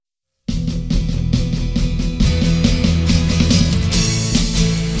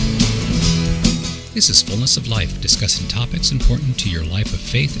This is Fullness of Life, discussing topics important to your life of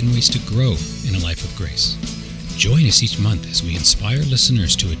faith and ways to grow in a life of grace. Join us each month as we inspire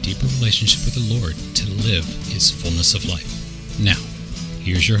listeners to a deeper relationship with the Lord to live His fullness of life. Now,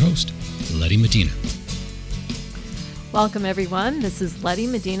 here's your host, Letty Medina. Welcome, everyone. This is Letty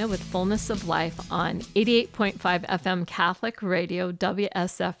Medina with Fullness of Life on 88.5 FM Catholic Radio,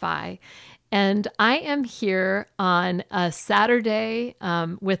 WSFI. And I am here on a Saturday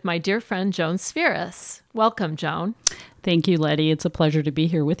with my dear friend, Joan Spheris. Welcome, Joan. Thank you, Letty. It's a pleasure to be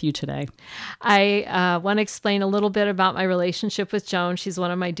here with you today. I want to explain a little bit about my relationship with Joan. She's one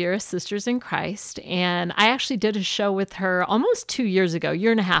of my dearest sisters in Christ. And I actually did a show with her almost 2 years ago,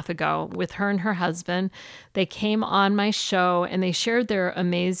 year and a half ago, with her and her husband. They came on my show and they shared their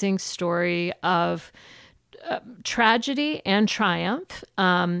amazing story of tragedy and triumph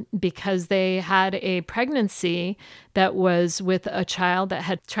because they had a pregnancy that was with a child that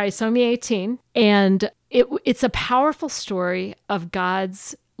had trisomy 18. And it's a powerful story of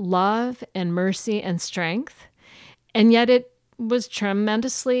God's love and mercy and strength. And yet it was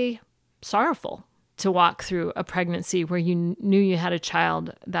tremendously sorrowful to walk through a pregnancy where you knew you had a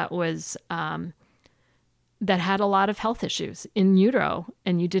child that was that had a lot of health issues in utero,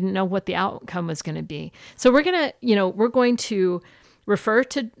 and you didn't know what the outcome was going to be. So we're going to refer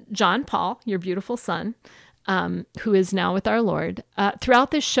to John Paul, your beautiful son, who is now with our Lord, throughout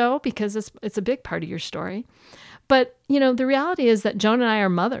this show, because it's a big part of your story. But, the reality is that Joan and I are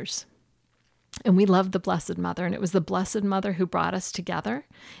mothers, and we love the Blessed Mother, and it was the Blessed Mother who brought us together.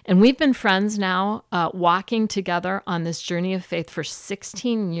 And we've been friends now, walking together on this journey of faith for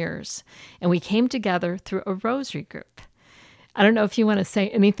 16 years. And we came together through a rosary group. I don't know if you want to say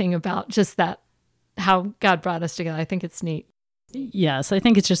anything about just that, how God brought us together. I think it's neat. Yes, I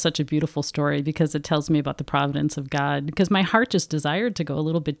think it's just such a beautiful story because it tells me about the providence of God, because my heart just desired to go a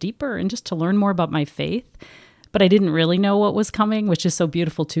little bit deeper and just to learn more about my faith. But I didn't really know what was coming, which is so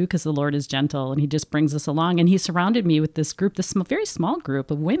beautiful too, because the Lord is gentle and He just brings us along. And He surrounded me with this group, this very small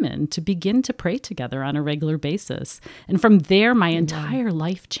group of women, to begin to pray together on a regular basis. And from there, my entire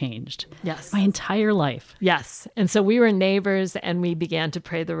life changed. Yes. My entire life. Yes. And so we were neighbors, and we began to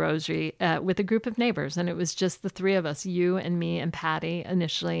pray the rosary with a group of neighbors. And it was just the three of us, you and me and Patty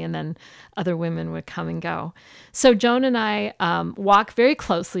initially, and then other women would come and go. So Joan and I walk very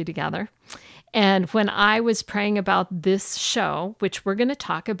closely together. And when I was praying about this show, which we're going to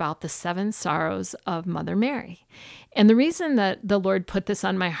talk about the 7 sorrows of Mother Mary. And the reason that the Lord put this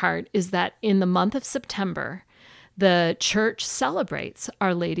on my heart is that in the month of September, the church celebrates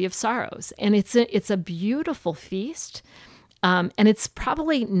Our Lady of Sorrows. And it's a beautiful feast. And it's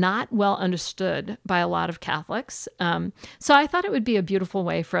probably not well understood by a lot of Catholics. So I thought it would be a beautiful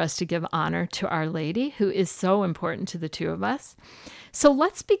way for us to give honor to Our Lady, who is so important to the two of us. So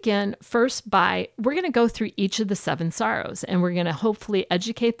let's begin first we're going to go through each of the 7 sorrows, and we're going to hopefully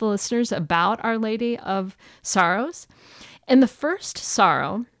educate the listeners about Our Lady of Sorrows. And the first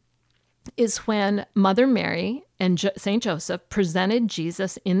sorrow is when Mother Mary and St. Joseph presented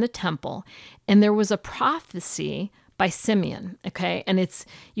Jesus in the temple, and there was a prophecy by Simeon, okay? And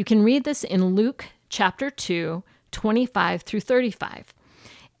you can read this in Luke chapter 2, 25 through 35.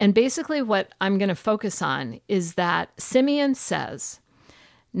 And basically what I'm going to focus on is that Simeon says,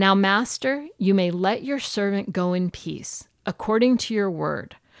 "Now, Master, you may let your servant go in peace, according to your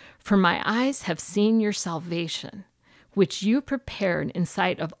word. For my eyes have seen your salvation, which you prepared in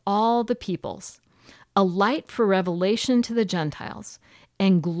sight of all the peoples, a light for revelation to the Gentiles,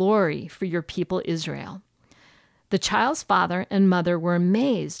 and glory for your people Israel." The child's father and mother were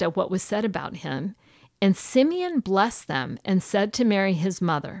amazed at what was said about him, and Simeon blessed them and said to Mary his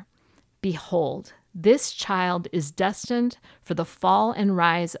mother, "Behold, this child is destined for the fall and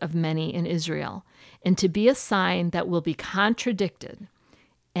rise of many in Israel, and to be a sign that will be contradicted.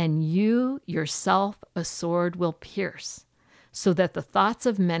 And you yourself a sword will pierce, so that the thoughts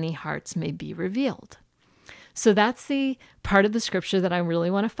of many hearts may be revealed." So that's the part of the scripture that I really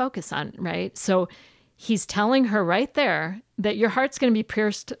want to focus on, right? So He's telling her right there that your heart's going to be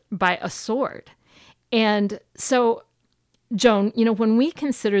pierced by a sword. And so, Joan, when we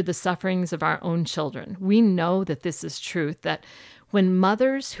consider the sufferings of our own children, we know that this is truth, that when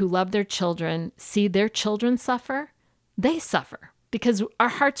mothers who love their children see their children suffer, they suffer because our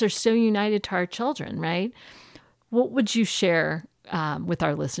hearts are so united to our children, right? What would you share with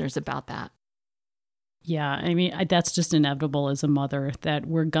our listeners about that? Yeah, I mean, that's just inevitable as a mother that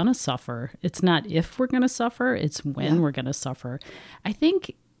we're going to suffer. It's not if we're going to suffer, it's when we're going to suffer. I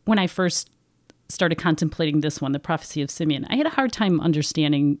think when I first started contemplating this one, the prophecy of Simeon, I had a hard time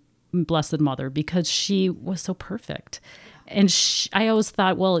understanding Blessed Mother because she was so perfect. And I always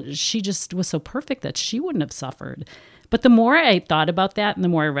thought, well, she just was so perfect that she wouldn't have suffered. But the more I thought about that and the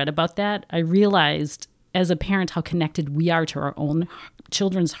more I read about that, I realized as a parent how connected we are to our own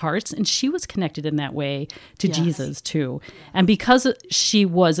children's hearts. And she was connected in that way to Jesus too. And because she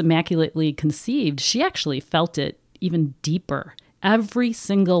was immaculately conceived, she actually felt it even deeper. Every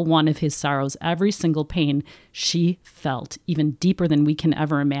single one of his sorrows, every single pain, she felt even deeper than we can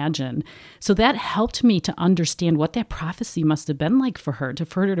ever imagine. So that helped me to understand what that prophecy must have been like for her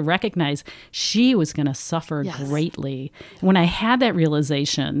to recognize she was going to suffer greatly. When I had that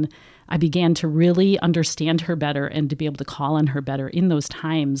realization, I began to really understand her better and to be able to call on her better in those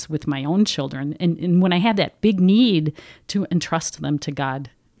times with my own children. And when I had that big need to entrust them to God.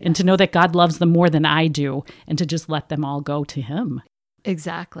 And to know that God loves them more than I do, and to just let them all go to him.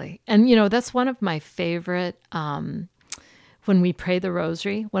 Exactly. And, that's one of my favorite, when we pray the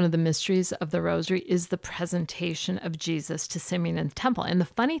rosary, one of the mysteries of the rosary is the presentation of Jesus to Simeon in the temple. And the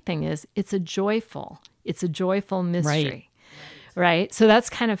funny thing is, it's a joyful mystery. Right? So that's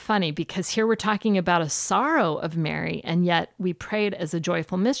kind of funny because here we're talking about a sorrow of Mary, and yet we pray it as a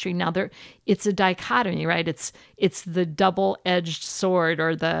joyful mystery. Now it's a dichotomy, right? It's the double-edged sword,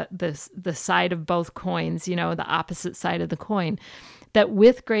 or the side of both coins, the opposite side of the coin. That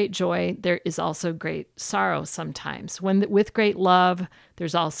with great joy, there is also great sorrow sometimes. With great love,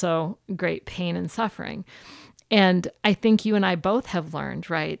 there's also great pain and suffering. And I think you and I both have learned,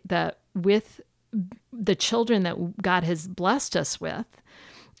 right, that with the children that God has blessed us with,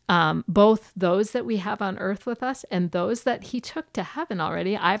 both those that we have on earth with us and those that he took to heaven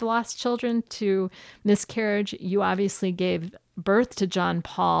already. I've lost children to miscarriage. You obviously gave birth to John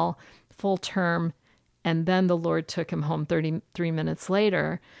Paul full term, and then the Lord took him home 33 minutes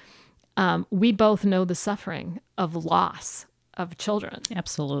later. We both know the suffering of loss of children.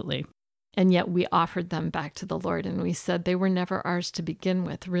 Absolutely. And yet we offered them back to the Lord, and we said they were never ours to begin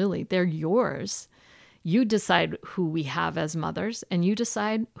with, really. They're yours. You decide who we have as mothers, and you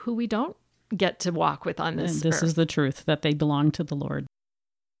decide who we don't get to walk with on this earth. This is the truth, that they belong to the Lord.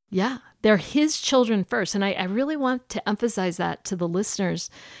 Yeah, they're his children first. And I really want to emphasize that to the listeners,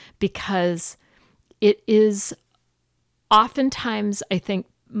 because it is oftentimes, I think,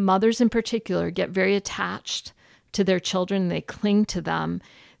 mothers in particular get very attached to their children. They cling to them,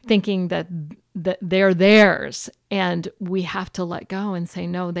 thinking that they're theirs, and we have to let go and say,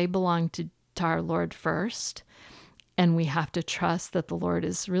 no, they belong to our Lord first, and we have to trust that the Lord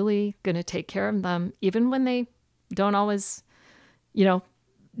is really going to take care of them, even when they don't always,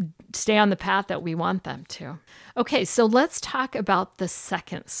 stay on the path that we want them to. Okay, so let's talk about the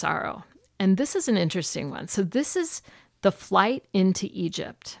second sorrow, and this is an interesting one. So this is the flight into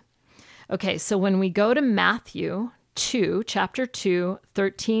Egypt. Okay, so when we go to Matthew 2, chapter 2,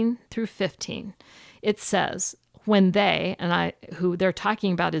 13 through 15, it says, when they, and who they're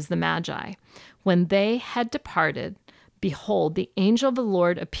talking about is the Magi, when they had departed, behold, the angel of the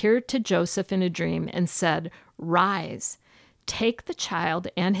Lord appeared to Joseph in a dream and said, rise, take the child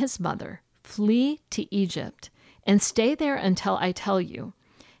and his mother, flee to Egypt, and stay there until I tell you.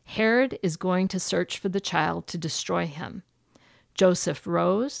 Herod is going to search for the child to destroy him. Joseph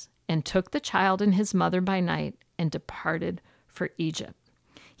rose and took the child and his mother by night and departed for Egypt.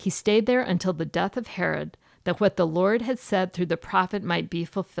 He stayed there until the death of Herod, that what the Lord had said through the prophet might be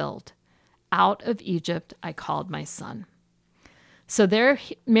fulfilled. Out of Egypt I called my son. So there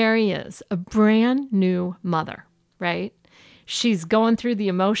Mary is, a brand new mother, right? She's going through the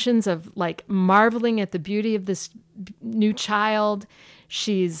emotions of like marveling at the beauty of this new child.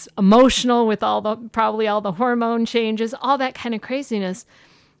 She's emotional with probably all the hormone changes, all that kind of craziness,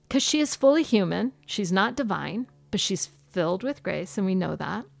 because she is fully human. She's not divine, but she's filled with grace, and we know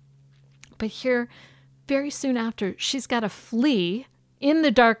that. But here, very soon after, she's got to flee in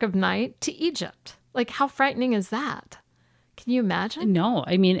the dark of night to Egypt. Like, how frightening is that? Can you imagine? No,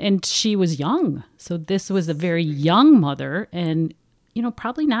 I mean, and she was young. So this was a very young mother, and,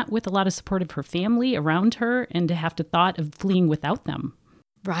 probably not with a lot of support of her family around her, and to have to thought of fleeing without them.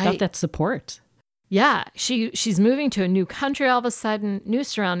 Right. Without that support. Yeah. She's moving to a new country all of a sudden, new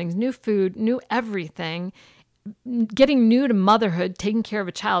surroundings, new food, new everything. Getting new to motherhood, taking care of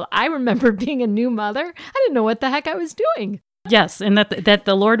a child. I remember being a new mother. I didn't know what the heck I was doing. Yes, and that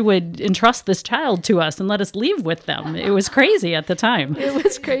the Lord would entrust this child to us and let us leave with them. It was crazy at the time. It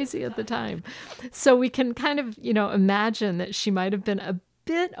was crazy at the time. So we can kind of, imagine that she might have been a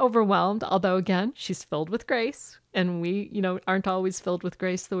bit overwhelmed, although again, she's filled with grace, and we, aren't always filled with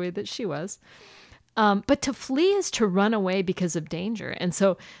grace the way that she was. But to flee is to run away because of danger. And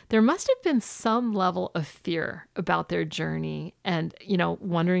so there must have been some level of fear about their journey and,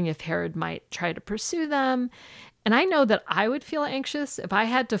 wondering if Herod might try to pursue them. And I know that I would feel anxious if I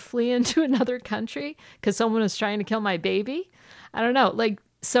had to flee into another country because someone was trying to kill my baby. I don't know.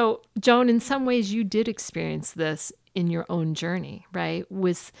 So Joan, in some ways you did experience this in your own journey, right?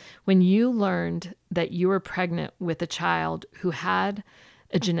 With when you learned that you were pregnant with a child who had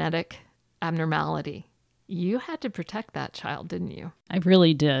a genetic abnormality, you had to protect that child, didn't you? I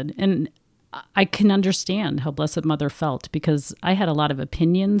really did. And I can understand how Blessed Mother felt because I had a lot of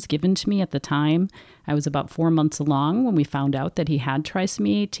opinions given to me at the time. I was about 4 months along when we found out that he had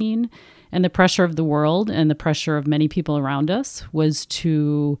trisomy 18. And the pressure of the world and the pressure of many people around us was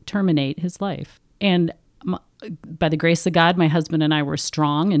to terminate his life. And by the grace of God, my husband and I were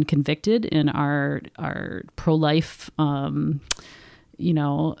strong and convicted in our pro-life,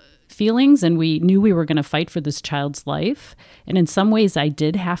 feelings, and we knew we were going to fight for this child's life. And in some ways, I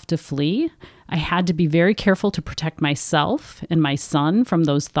did have to flee. I had to be very careful to protect myself and my son from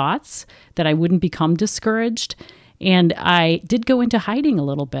those thoughts, that I wouldn't become discouraged. And I did go into hiding a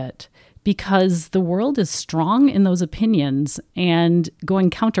little bit because the world is strong in those opinions, and going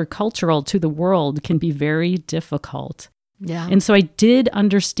countercultural to the world can be very difficult. Yeah. And so I did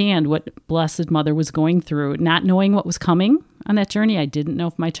understand what Blessed Mother was going through, not knowing what was coming on that journey. I didn't know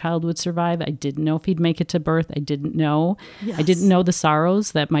if my child would survive. I didn't know if he'd make it to birth. I didn't know. Yes. I didn't know the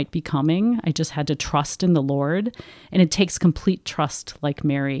sorrows that might be coming. I just had to trust in the Lord. And it takes complete trust, like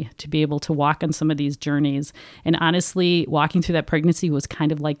Mary, to be able to walk on some of these journeys. And honestly, walking through that pregnancy was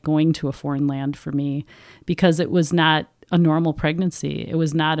kind of like going to a foreign land for me, because it was not a normal pregnancy. It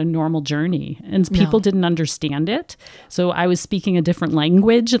was not a normal journey, and people didn't understand it. So I was speaking a different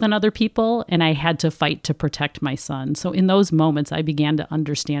language than other people, and I had to fight to protect my son. So in those moments, I began to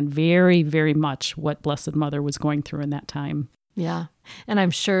understand very, very much what Blessed Mother was going through in that time. Yeah. And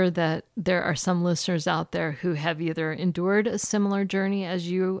I'm sure that there are some listeners out there who have either endured a similar journey as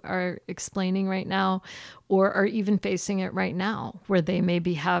you are explaining right now, or are even facing it right now, where they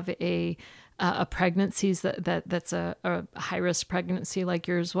maybe have a pregnancy that's a high-risk pregnancy like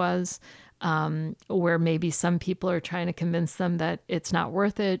yours was, where maybe some people are trying to convince them that it's not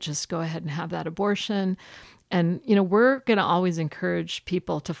worth it, just go ahead and have that abortion. And, we're going to always encourage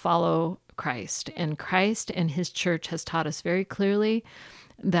people to follow Christ. And Christ and his church has taught us very clearly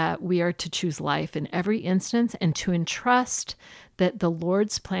that we are to choose life in every instance and to entrust that the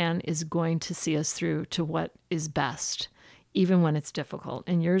Lord's plan is going to see us through to what is best, even when it's difficult.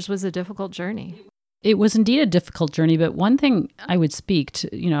 And yours was a difficult journey. It was indeed a difficult journey, but one thing I would speak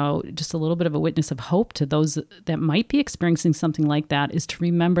to, just a little bit of a witness of hope to those that might be experiencing something like that, is to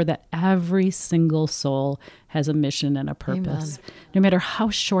remember that every single soul has a mission and a purpose. Amen. No matter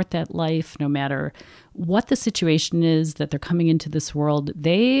how short that life, no matter what the situation is that they're coming into this world,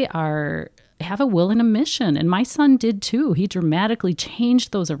 they have a will and a mission. And my son did too. He dramatically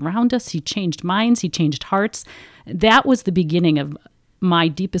changed those around us. He changed minds. He changed hearts. That was the beginning of my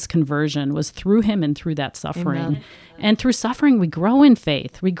deepest conversion, was through him and through that suffering. Amen. And through suffering, we grow in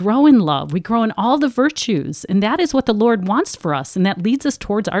faith, we grow in love, we grow in all the virtues. And that is what the Lord wants for us. And that leads us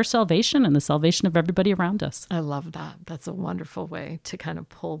towards our salvation and the salvation of everybody around us. I love that. That's a wonderful way to kind of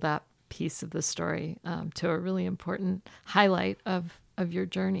pull that piece of the story to a really important highlight of your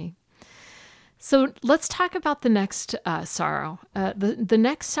journey. So let's talk about the next sorrow. The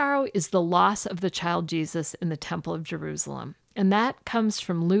next sorrow is the loss of the child Jesus in the Temple of Jerusalem. And that comes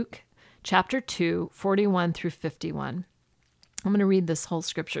from Luke chapter 2, 41 through 51. I'm going to read this whole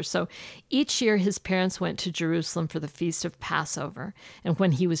scripture. So each year his parents went to Jerusalem for the feast of Passover. And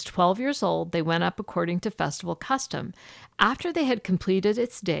when he was 12 years old, they went up according to festival custom. After they had completed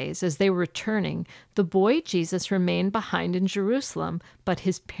its days, as they were returning, the boy Jesus remained behind in Jerusalem, but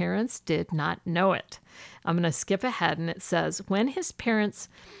his parents did not know it. I'm going to skip ahead, and it says, when his parents...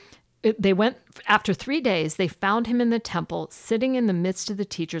 They went, after 3 days, they found him in the temple, sitting in the midst of the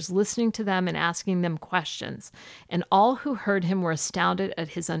teachers, listening to them and asking them questions. And all who heard him were astounded at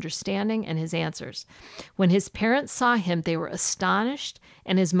his understanding and his answers. When his parents saw him, they were astonished,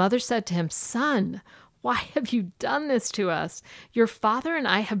 and his mother said to him, "Son, why have you done this to us? Your father and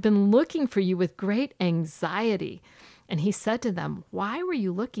I have been looking for you with great anxiety." And he said to them, "Why were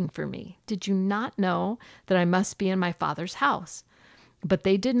you looking for me? Did you not know that I must be in my father's house?" But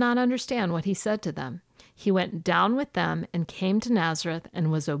they did not understand what he said to them. He went down with them and came to Nazareth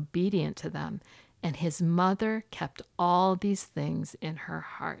and was obedient to them. And his mother kept all these things in her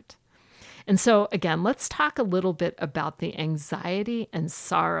heart. And so, again, let's talk a little bit about the anxiety and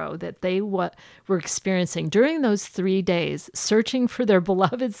sorrow that they were experiencing during those 3 days, searching for their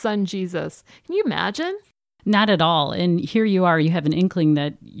beloved son, Jesus. Can you imagine? Not at all. And here you are, you have an inkling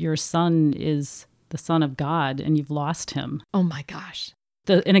that your son is the Son of God, and you've lost him. Oh my gosh.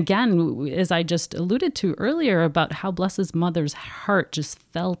 And again, as I just alluded to earlier about how Bless's mother's heart just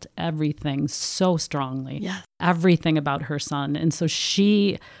felt everything so strongly, Yes. everything about her son. And so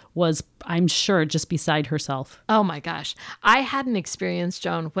she was, I'm sure, just beside herself. Oh my gosh. I had an experience,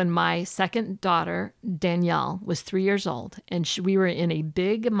 Joan, when my second daughter, Danielle, was 3 years old, and we were in a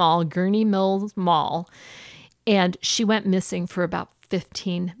big mall, Gurney Mills Mall, and she went missing for about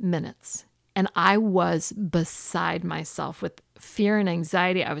 15 minutes. And I was beside myself with fear and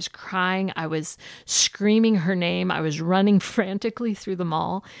anxiety. I was crying. I was screaming her name. I was running frantically through the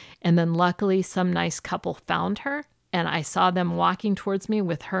mall. And then luckily, some nice couple found her. And I saw them walking towards me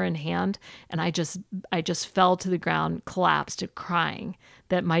with her in hand. And I just fell to the ground, collapsed, crying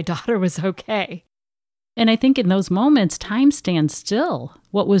that my daughter was okay. And I think in those moments, time stands still.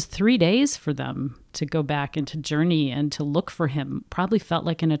 What was 3 days for them to go back and to journey and to look for him probably felt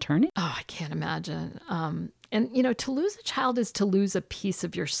like an eternity. Oh, I can't imagine. And, to lose a child is to lose a piece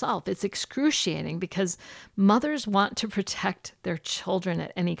of yourself. It's excruciating because mothers want to protect their children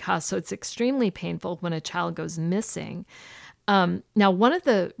at any cost. So it's extremely painful when a child goes missing. Now, one of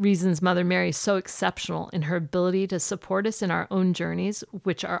the reasons Mother Mary is so exceptional in her ability to support us in our own journeys,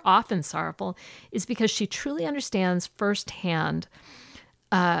 which are often sorrowful, is because she truly understands firsthand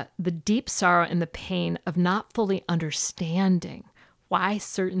the deep sorrow and the pain of not fully understanding why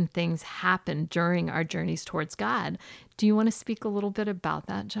certain things happen during our journeys towards God. Do you want to speak a little bit about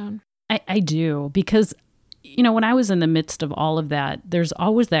that, Joan? I do, because when I was in the midst of all of that, there's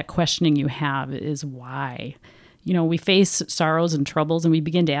always that questioning you have is why? We face sorrows and troubles and we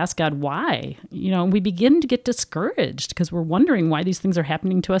begin to ask God why, and we begin to get discouraged because we're wondering why these things are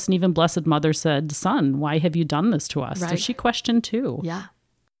happening to us. And even Blessed Mother said, "Son, why have you done this to us?" Right. So she questioned too. Yeah.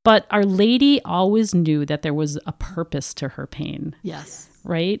 But Our Lady always knew that there was a purpose to her pain. Yes.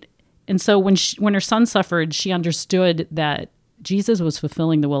 Right? And so when her son suffered, she understood that Jesus was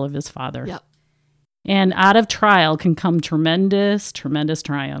fulfilling the will of his Father. Yep. And out of trial can come tremendous, tremendous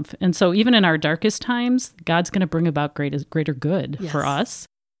triumph. And so even in our darkest times, God's going to bring about greater good for us.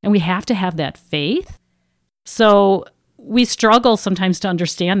 And we have to have that faith. So we struggle sometimes to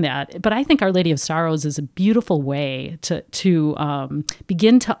understand that. But I think Our Lady of Sorrows is a beautiful way to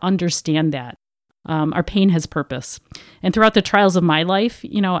begin to understand that. Our pain has purpose. And throughout the trials of my life,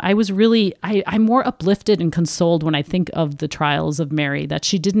 I'm more uplifted and consoled when I think of the trials of Mary, that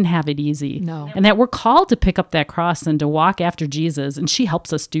she didn't have it easy. No. And that we're called to pick up that cross and to walk after Jesus. And she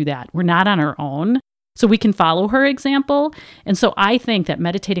helps us do that. We're not on our own. So we can follow her example. And so I think that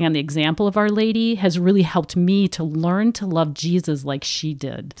meditating on the example of Our Lady has really helped me to learn to love Jesus like she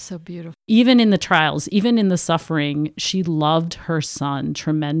did. So beautiful. Even in the trials, even in the suffering, she loved her son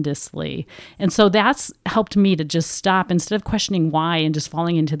tremendously. And so that's helped me to just stop, instead of questioning why and just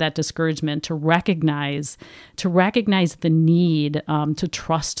falling into that discouragement, to recognize the need to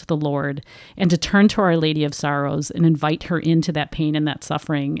trust the Lord and to turn to Our Lady of Sorrows and invite her into that pain and that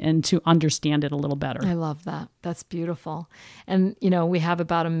suffering and to understand it a little better. I love that. That's beautiful. And, we have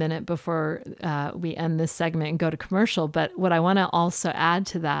about a minute before we end this segment and go to commercial. But what I want to also add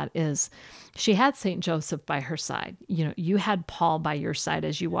to that is she had St. Joseph by her side. You had Paul by your side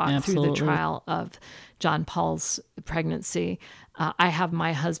as you walked through the trial of John Paul's pregnancy. I have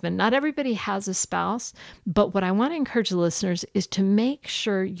my husband. Not everybody has a spouse, but what I want to encourage the listeners is to make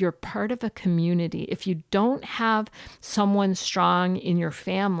sure you're part of a community. If you don't have someone strong in your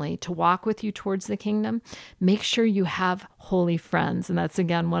family to walk with you towards the kingdom, make sure you have holy friends. And that's,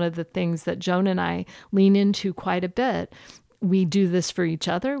 again, one of the things that Joan and I lean into quite a bit. We do this for each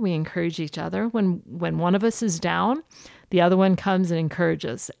other. We encourage each other. When one of us is down, the other one comes and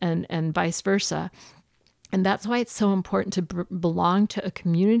encourages, and vice versa. And that's why it's so important to belong to a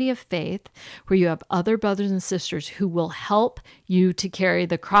community of faith where you have other brothers and sisters who will help you to carry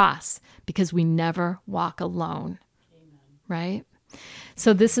the cross, because we never walk alone. Amen. Right?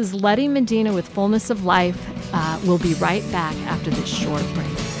 So this is Letty Medina with Fullness of Life. We'll be right back after this short break.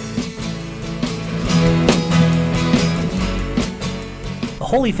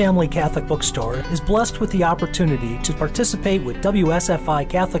 The Holy Family Catholic Bookstore is blessed with the opportunity to participate with WSFI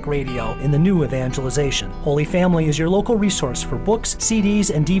Catholic Radio in the new evangelization. Holy Family is your local resource for books,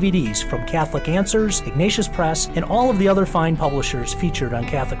 CDs, and DVDs from Catholic Answers, Ignatius Press, and all of the other fine publishers featured on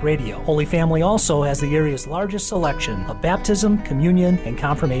Catholic Radio. Holy Family also has the area's largest selection of baptism, communion, and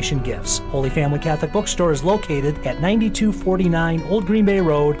confirmation gifts. Holy Family Catholic Bookstore is located at 9249 Old Green Bay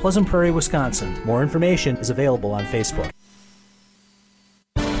Road, Pleasant Prairie, Wisconsin. More information is available on Facebook.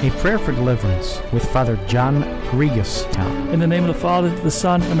 A prayer for deliverance with Father John Grigas. In the name of the Father, the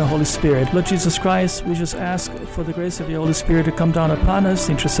Son, and the Holy Spirit. Lord Jesus Christ, we just ask for the grace of your Holy Spirit to come down upon us,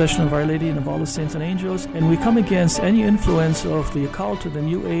 the intercession of Our Lady and of all the saints and angels, and we come against any influence of the occult or the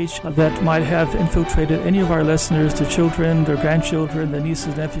New Age that might have infiltrated any of our listeners, their children, their grandchildren, their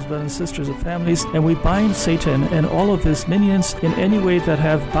nieces, nephews, brothers and sisters, and families, and we bind Satan and all of his minions in any way that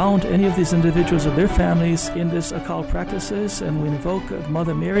have bound any of these individuals or their families in this occult practices, and we invoke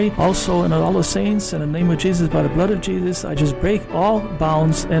Mother Mary, also and all the saints, in the name of Jesus, by the blood of Jesus, I just break all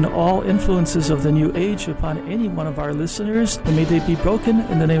bounds and all influences of the New Age upon any one of our listeners, and may they be broken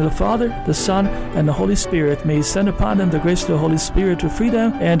in the name of the Father, the Son, and the Holy Spirit. May He send upon them the grace of the Holy Spirit to free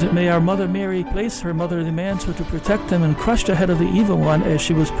them, and may our Mother Mary place her motherly mantle to protect them and crush the head of the evil one as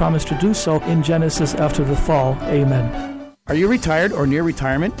she was promised to do so in Genesis after the fall. Amen. Are you retired or near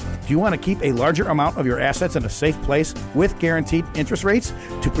retirement? Do you want to keep a larger amount of your assets in a safe place with guaranteed interest rates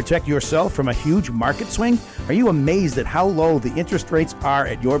to protect yourself from a huge market swing? Are you amazed at how low the interest rates are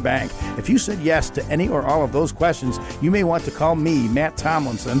at your bank? If you said yes to any or all of those questions, you may want to call me, Matt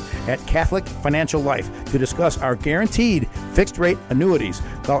Tomlinson, at Catholic Financial Life to discuss our guaranteed fixed rate annuities.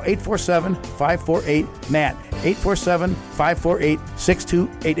 Call 847-548-MATT,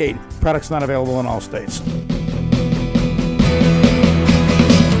 847-548-6288. Products not available in all states.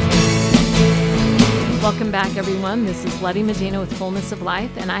 Welcome back, everyone. This is Letty Medina with Fullness of Life,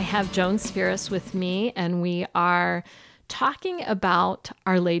 and I have Joan Spheris with me, and we are talking about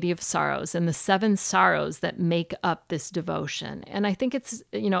Our Lady of Sorrows and the 7 sorrows that make up this devotion. And I think it's,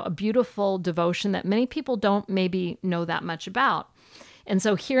 a beautiful devotion that many people don't maybe know that much about. And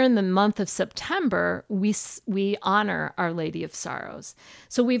so here in the month of September, we honor Our Lady of Sorrows.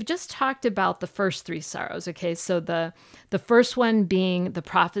 So we've just talked about the first 3 sorrows, okay? So the first one being the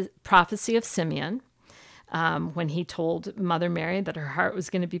prophecy of Simeon, when he told Mother Mary that her heart was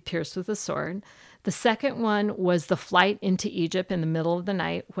going to be pierced with a sword. The second one was the flight into Egypt in the middle of the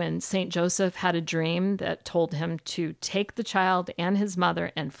night when St. Joseph had a dream that told him to take the child and his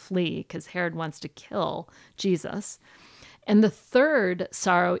mother and flee because Herod wants to kill Jesus. And the third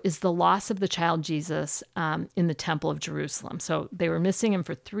sorrow is the loss of the child Jesus in the Temple of Jerusalem. So they were missing him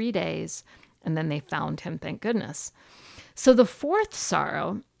for 3 days, and then they found him, thank goodness. So the fourth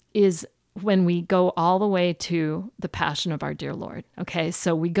sorrow is when we go all the way to the Passion of our dear Lord. Okay,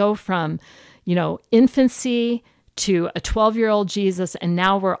 so we go from, infancy to a 12-year-old Jesus, and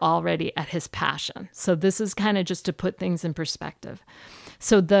now we're already at his passion. So this is kind of just to put things in perspective.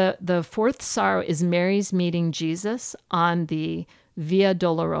 So the fourth sorrow is Mary's meeting Jesus on the Via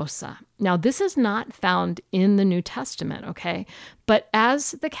Dolorosa. Now, this is not found in the New Testament, okay? But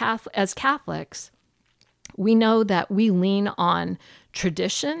as Catholics, we know that we lean on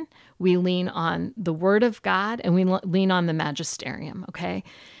tradition, we lean on the Word of God, and we lean on the magisterium, okay?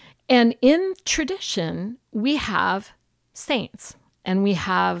 And in tradition, we have saints, and we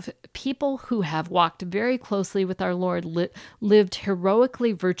have people who have walked very closely with our Lord, lived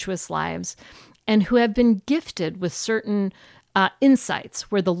heroically virtuous lives, and who have been gifted with certain insights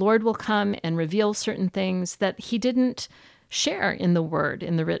where the Lord will come and reveal certain things that he didn't share in the Word,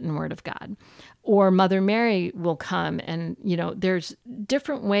 in the written Word of God. Or Mother Mary will come and, there's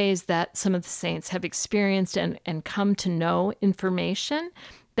different ways that some of the saints have experienced and come to know information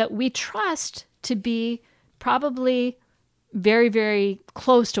that we trust to be probably very, very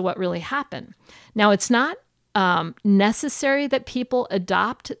close to what really happened. Now, it's not necessary that people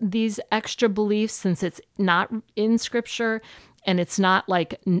adopt these extra beliefs since it's not in Scripture and it's not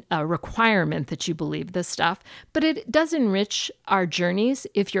like a requirement that you believe this stuff, but it does enrich our journeys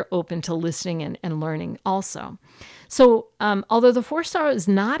if you're open to listening and learning also. So although the fourth sorrow is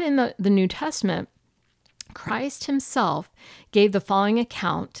not in the New Testament, Christ himself gave the following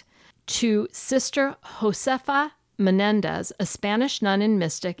account to Sister Josefa Menendez, a Spanish nun and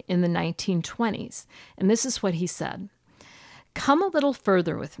mystic in the 1920s. And this is what he said: "Come a little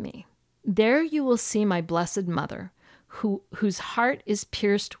further with me. There you will see my Blessed Mother, whose heart is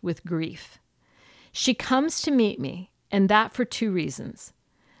pierced with grief. She comes to meet me, and that for 2 reasons: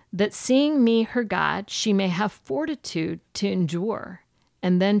 that seeing me, her God, she may have fortitude to endure,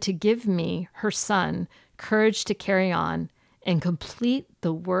 and then to give me, her Son, courage to carry on and complete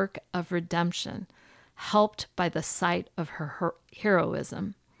the work of redemption, helped by the sight of her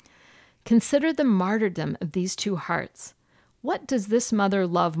heroism. Consider the martyrdom of these 2 hearts. What does this mother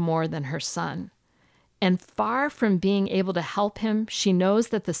love more than her son? And far from being able to help him, she knows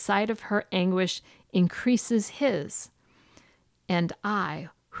that the sight of her anguish increases his. And I,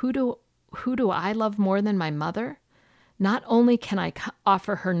 who do I love more than my mother? Not only can I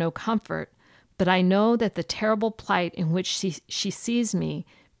offer her no comfort, but I know that the terrible plight in which she sees me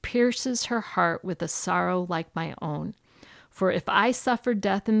pierces her heart with a sorrow like my own. For if I suffer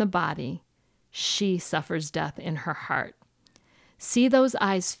death in the body, she suffers death in her heart. See those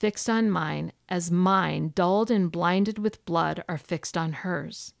eyes fixed on mine, as mine, dulled and blinded with blood, are fixed on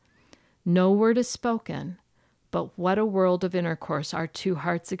hers. No word is spoken, but what a world of intercourse our two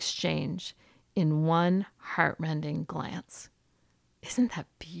hearts exchange in one heart-rending glance. Isn't that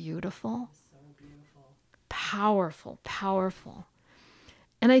beautiful? So beautiful. Powerful, powerful.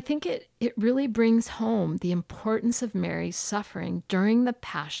 And I think it really brings home the importance of Mary's suffering during the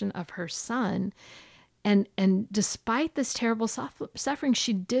passion of her son. And despite this terrible suffering,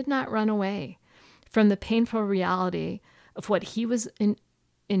 she did not run away from the painful reality of what he was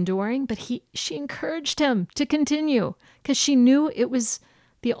enduring, but she encouraged him to continue because she knew it was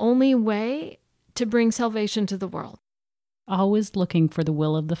the only way to bring salvation to the world. Always looking for the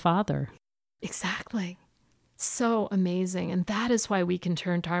will of the Father. Exactly. So amazing. And that is why we can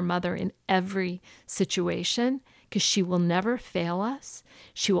turn to our mother in every situation, because she will never fail us.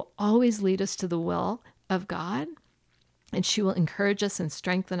 She will always lead us to the will of God, and she will encourage us and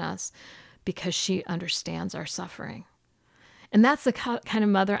strengthen us because she understands our suffering. And that's the kind of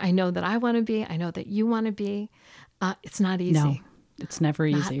mother I know that I want to be. I know that you want to be. It's not easy. No, it's never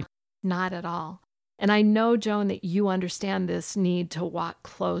easy. Not at all. And I know, Joan, that you understand this need to walk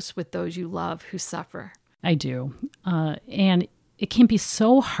close with those you love who suffer. I do. And it can be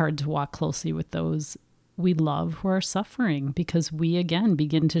so hard to walk closely with those we love who are suffering because we, again,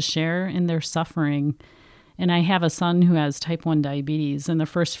 begin to share in their suffering. And I have a son who has type 1 diabetes. In the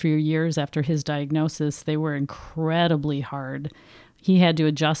first few years after his diagnosis, they were incredibly hard. He had to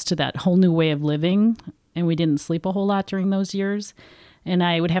adjust to that whole new way of living, and we didn't sleep a whole lot during those years. And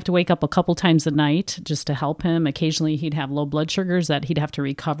I would have to wake up a couple times a night just to help him. Occasionally he'd have low blood sugars that he'd have to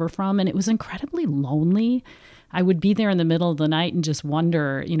recover from. And it was incredibly lonely. I would be there in the middle of the night and just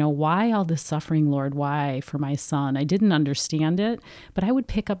wonder, why all this suffering, Lord? Why for my son? I didn't understand it, but I would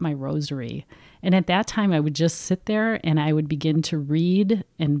pick up my rosary. And at that time, I would just sit there and I would begin to read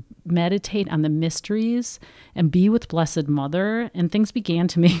and meditate on the mysteries and be with Blessed Mother. And things began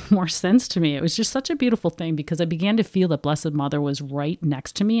to make more sense to me. It was just such a beautiful thing because I began to feel that Blessed Mother was right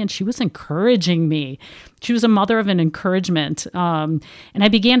next to me and she was encouraging me. She was a mother of an encouragement. And I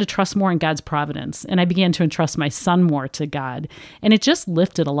began to trust more in God's providence. And I began to entrust my son more to God. And it just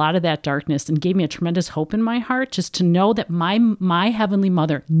lifted a lot of that darkness and gave me a tremendous hope in my heart just to know that my Heavenly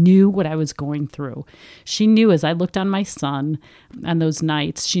Mother knew what I was going through. She knew as I looked on my son on those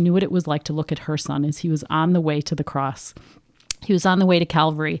nights, she knew what it was like to look at her son as he was on the way to the cross. He was on the way to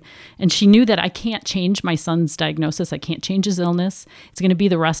Calvary, and she knew that I can't change my son's diagnosis. I can't change his illness. It's going to be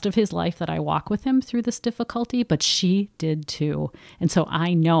the rest of his life that I walk with him through this difficulty, but she did too. And so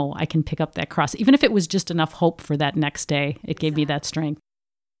I know I can pick up that cross, even if it was just enough hope for that next day. It gave me that strength.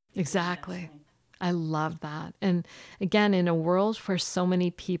 Exactly. I love that. And again, in a world where so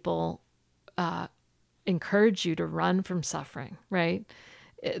many people encourage you to run from suffering, right?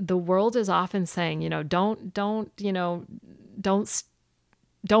 The world is often saying, don't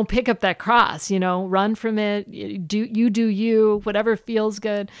pick up that cross, run from it, do you, whatever feels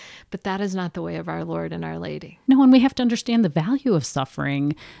good. But that is not the way of our Lord and Our Lady. No, and we have to understand the value of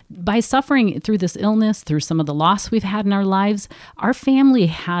suffering. By suffering through this illness, through some of the loss we've had in our lives, our family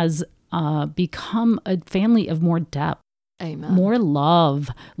has become a family of more depth. Amen. More love,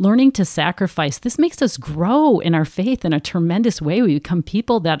 learning to sacrifice. This makes us grow in our faith in a tremendous way. We become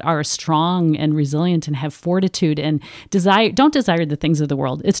people that are strong and resilient and have fortitude and don't desire the things of the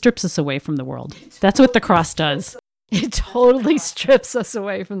world. It strips us away from the world. That's what the cross does. It totally strips us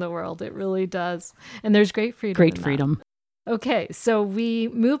away from the world. It really does. And there's great freedom. Great freedom. Okay, so we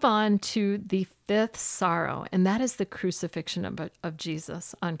move on to the fifth sorrow, and that is the crucifixion of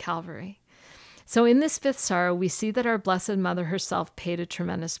Jesus on Calvary. So in this fifth sorrow, we see that our Blessed Mother herself paid a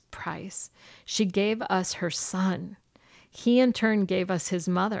tremendous price. She gave us her son. He in turn gave us his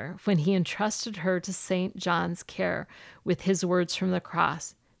mother when he entrusted her to St. John's care with his words from the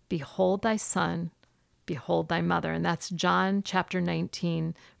cross, "Behold thy son, behold thy mother." And that's John chapter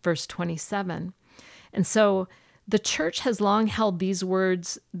 19, verse 27. And so the church has long held these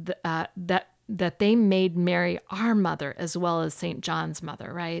words that they made Mary our mother as well as St. John's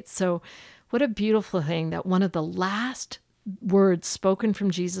mother, right? So what a beautiful thing that one of the last words spoken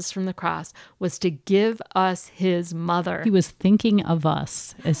from Jesus from the cross was to give us his mother. He was thinking of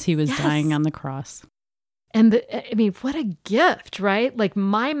us as he was dying on the cross. And what a gift, right? Like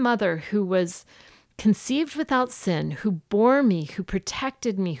my mother who was conceived without sin, who bore me, who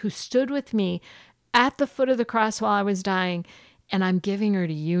protected me, who stood with me at the foot of the cross while I was dying. and I'm giving her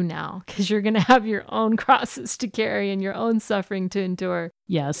to you now because you're going to have your own crosses to carry and your own suffering to endure.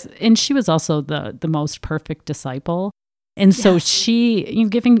 Yes. And she was also the most perfect disciple. And so she,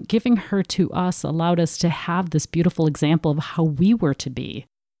 giving her to us allowed us to have this beautiful example of how we were to be.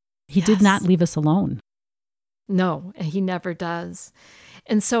 He did not leave us alone. No, he never does.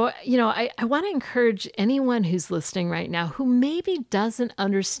 And so, I want to encourage anyone who's listening right now who maybe doesn't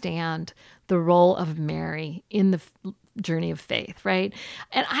understand the role of Mary in the journey of faith, right?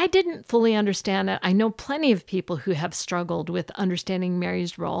 And I didn't fully understand it. I know plenty of people who have struggled with understanding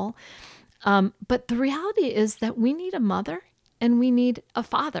Mary's role. But the reality is that we need a mother and we need a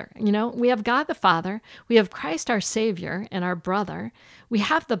father. We have God the Father, we have Christ our Savior and our brother, we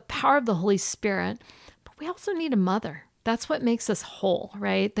have the power of the Holy Spirit, but we also need a mother. That's what makes us whole,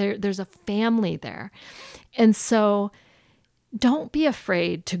 right? There's a family there. And so don't be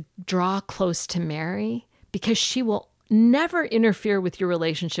afraid to draw close to Mary because she will never interfere with your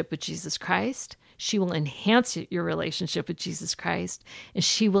relationship with Jesus Christ. She will enhance your relationship with Jesus Christ, and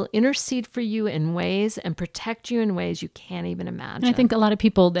she will intercede for you in ways and protect you in ways you can't even imagine. And I think a lot of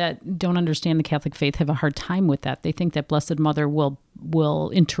people that don't understand the Catholic faith have a hard time with that. They think that Blessed Mother will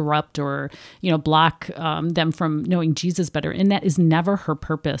interrupt or, block them from knowing Jesus better. And that is never her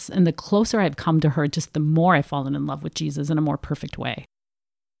purpose. And the closer I've come to her, just the more I've fallen in love with Jesus in a more perfect way.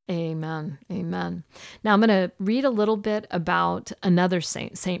 Amen. Amen. Now I'm going to read a little bit about another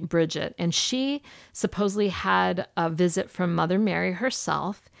saint, Saint Bridget. And she supposedly had a visit from Mother Mary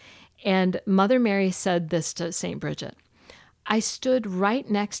herself. And Mother Mary said this to Saint Bridget: "I stood right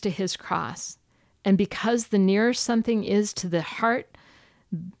next to his cross. And because the nearer something is to the heart,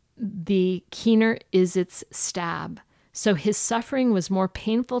 the keener is its stab. So his suffering was more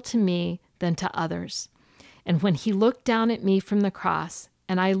painful to me than to others. And when he looked down at me from the cross,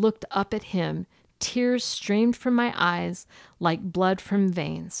 and I looked up at him, tears streamed from my eyes like blood from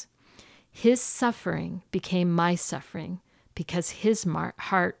veins. His suffering became my suffering because his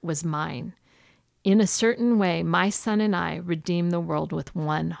heart was mine. In a certain way, my son and I redeemed the world with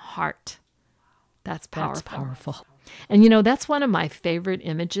one heart." That's powerful. That's powerful. And that's one of my favorite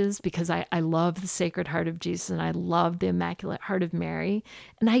images because I love the Sacred Heart of Jesus and I love the Immaculate Heart of Mary.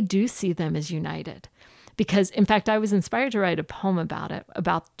 And I do see them as united. Because, in fact, I was inspired to write a poem about it,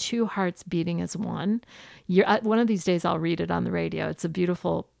 about two hearts beating as one. One of these days I'll read it on the radio. It's a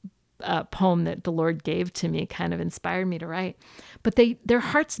beautiful poem that the Lord gave to me, kind of inspired me to write. But their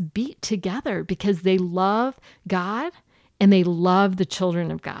hearts beat together because they love God and they love the children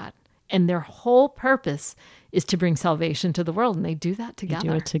of God. And their whole purpose is to bring salvation to the world. And they do that together. They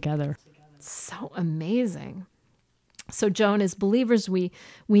do it together. So amazing. So Joan, as believers, we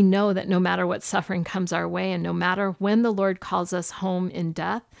know that no matter what suffering comes our way and no matter when the Lord calls us home in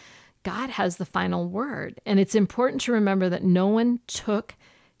death, God has the final word. And it's important to remember that no one took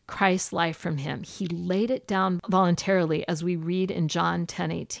Christ's life from him. He laid it down voluntarily, as we read in John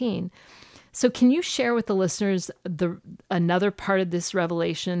 10:18. So can you share with the listeners another part of this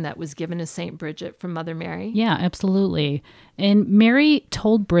revelation that was given to St. Bridget from Mother Mary? Yeah, absolutely. And Mary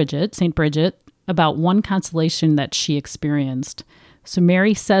told St. Bridget, about one consolation that she experienced. So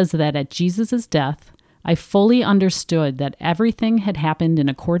Mary says that at Jesus' death, I fully understood that everything had happened in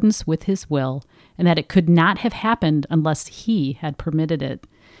accordance with his will and that it could not have happened unless he had permitted it.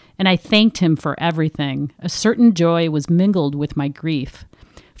 And I thanked him for everything. A certain joy was mingled with my grief,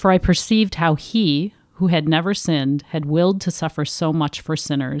 for I perceived how he, who had never sinned, had willed to suffer so much for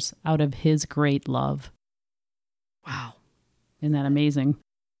sinners out of his great love. Wow. Isn't that amazing?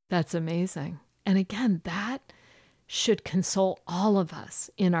 That's amazing. And again, that should console all of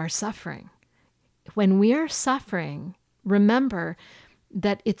us in our suffering. When we are suffering, remember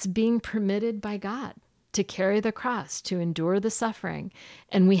that it's being permitted by God to carry the cross, to endure the suffering.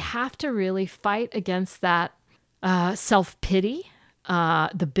 And we have to really fight against that self-pity,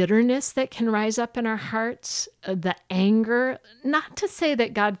 the bitterness that can rise up in our hearts, the anger. Not to say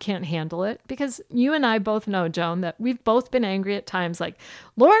that God can't handle it, because you and I both know, Joan, that we've both been angry at times like,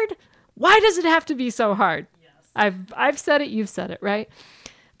 Lord, why does it have to be so hard? Yes. I've said it, you've said it, right?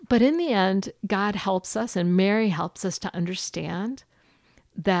 But in the end, God helps us and Mary helps us to understand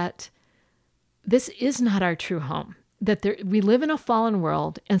that this is not our true home, that we live in a fallen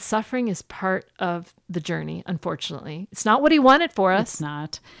world and suffering is part of the journey, unfortunately. It's not what he wanted for us. It's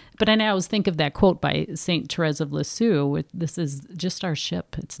not. But I always think of that quote by Saint Therese of Lisieux, this is just our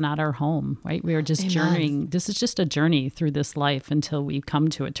ship. It's not our home, right? We are just journeying. This is just a journey through this life until we come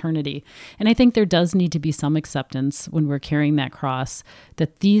to eternity. And I think there does need to be some acceptance when we're carrying that cross,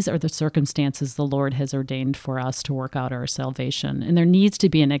 that these are the circumstances the Lord has ordained for us to work out our salvation. And there needs to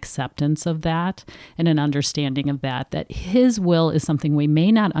be an acceptance of that and an understanding of that His will is something we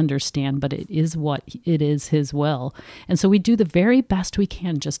may not understand, but it is what it is, His will. And so we do the very best we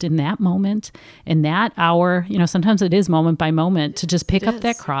can just in that moment, in that hour. Sometimes it is moment by moment to just pick up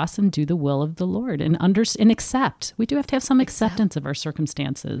that cross and do the will of the Lord and accept. We do have to have some acceptance of our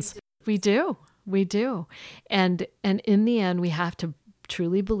circumstances. We do. And in the end, we have to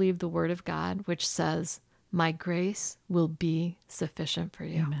truly believe the word of God, which says, my grace will be sufficient for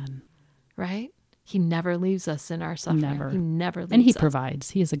you. Amen. Right? He never leaves us in our suffering. Never. He never leaves us. And He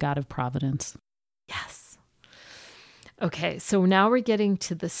provides. He is a God of providence. Yes. Okay, so now we're getting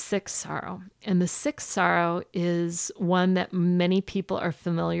to the sixth sorrow. And the sixth sorrow is one that many people are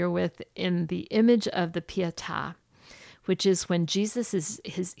familiar with in the image of the Pietà, which is when Jesus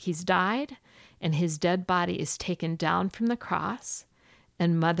he's died and his dead body is taken down from the cross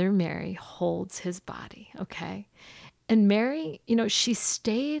and Mother Mary holds his body, okay? And Mary, she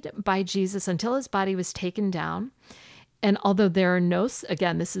stayed by Jesus until his body was taken down. And although there are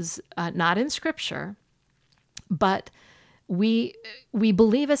again, this is not in Scripture, but we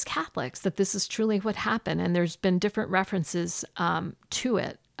believe as Catholics that this is truly what happened. And there's been different references to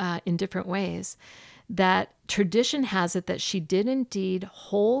it in different ways. That tradition has it that she did indeed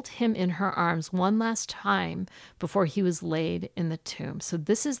hold him in her arms one last time before he was laid in the tomb. So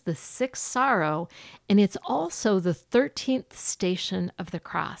this is the sixth sorrow, and it's also the 13th station of the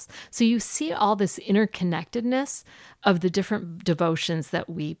cross. So you see all this interconnectedness of the different devotions that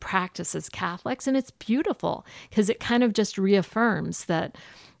we practice as Catholics, and it's beautiful because it kind of just reaffirms that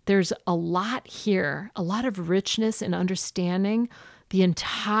there's a lot here, a lot of richness and understanding the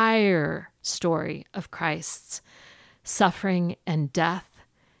entire story of Christ's suffering and death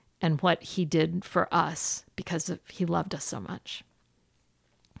and what he did for us because he loved us so much.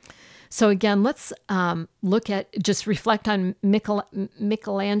 So again, let's reflect on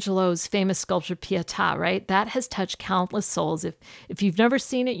Michelangelo's famous sculpture Pietà, right? That has touched countless souls. If you've never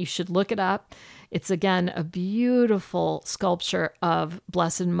seen it, you should look it up. It's, again, a beautiful sculpture of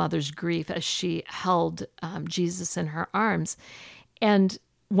Blessed Mother's grief as she held Jesus in her arms. And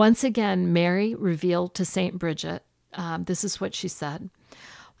once again, Mary revealed to St. Bridget, this is what she said,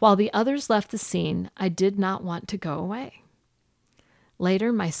 "While the others left the scene, I did not want to go away.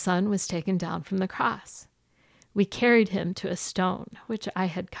 Later, my son was taken down from the cross. We carried him to a stone, which I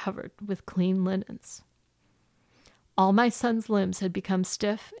had covered with clean linens. All my son's limbs had become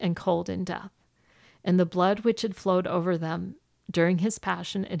stiff and cold in death, and the blood which had flowed over them during his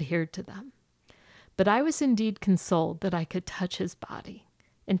passion adhered to them. But I was indeed consoled that I could touch his body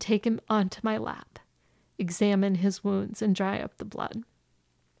and take him onto my lap, examine his wounds, and dry up the blood.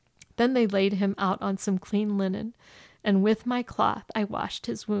 Then they laid him out on some clean linen, and with my cloth I washed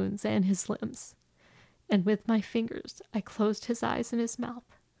his wounds and his limbs, and with my fingers I closed his eyes and his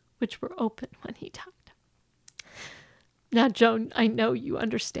mouth, which were open when he died." Now, Joan, I know you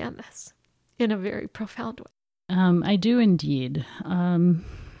understand this in a very profound way. I do indeed.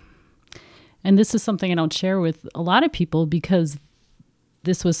 And this is something I don't share with a lot of people because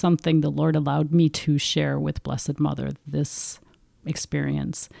this was something the Lord allowed me to share with Blessed Mother, this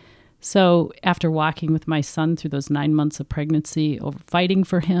experience. So after walking with my son through those 9 months of pregnancy, fighting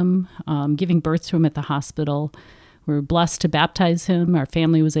for him, giving birth to him at the hospital, we were blessed to baptize him. Our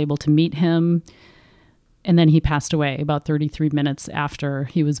family was able to meet him. And then he passed away about 33 minutes after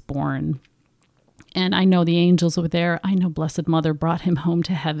he was born. And I know the angels were there. I know Blessed Mother brought him home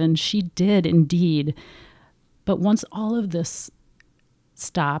to heaven. She did indeed. But once all of this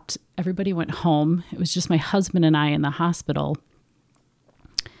stopped, everybody went home. It was just my husband and I in the hospital.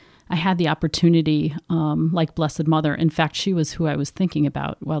 I had the opportunity, like Blessed Mother, in fact, she was who I was thinking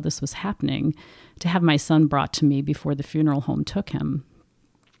about while this was happening, to have my son brought to me before the funeral home took him.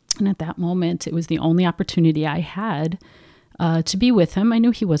 And at that moment, it was the only opportunity I had to be with him. I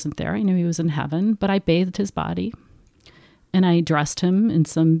knew he wasn't there. I knew he was in heaven, but I bathed his body and I dressed him in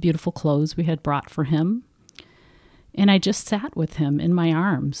some beautiful clothes we had brought for him. And I just sat with him in my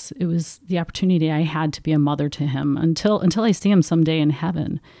arms. It was the opportunity I had to be a mother to him until I see him someday in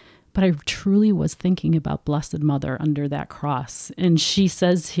heaven. But I truly was thinking about Blessed Mother under that cross. And she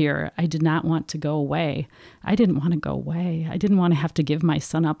says here, I did not want to go away. I didn't want to go away. I didn't want to have to give my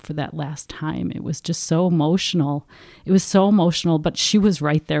son up for that last time. It was just so emotional. It was so emotional, but she was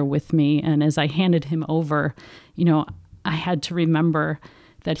right there with me. And as I handed him over, I had to remember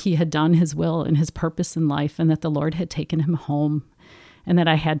that he had done his will and his purpose in life, and that the Lord had taken him home, and that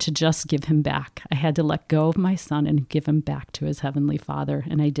I had to just give him back. I had to let go of my son and give him back to his Heavenly Father,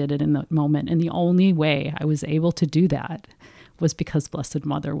 and I did it in that moment. And the only way I was able to do that was because Blessed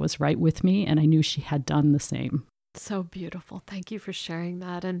Mother was right with me, and I knew she had done the same. So beautiful. Thank you for sharing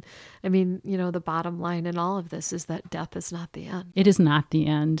that. And I mean, the bottom line in all of this is that death is not the end. It is not the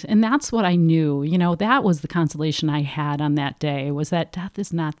end. And that's what I knew. That was the consolation I had on that day, was that death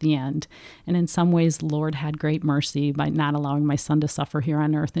is not the end. And in some ways, the Lord had great mercy by not allowing my son to suffer here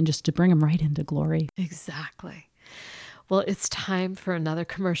on earth and just to bring him right into glory. Exactly. Well, it's time for another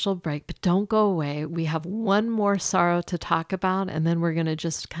commercial break, but don't go away. We have one more sorrow to talk about, and then we're going to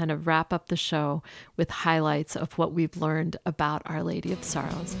just kind of wrap up the show with highlights of what we've learned about Our Lady of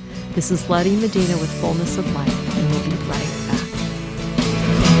Sorrows. This is Letty Medina with Fullness of Life, and we'll be right back.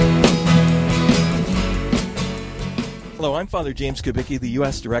 Hello, I'm Father James Kubicki, the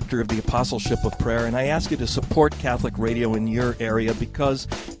U.S. Director of the Apostleship of Prayer, and I ask you to support Catholic radio in your area because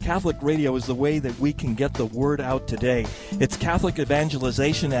Catholic radio is the way that we can get the word out today. It's Catholic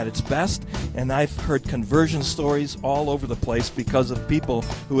evangelization at its best, and I've heard conversion stories all over the place because of people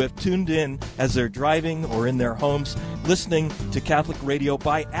who have tuned in as they're driving or in their homes, listening to Catholic radio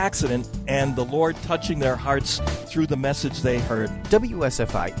by accident, and the Lord touching their hearts through the message they heard.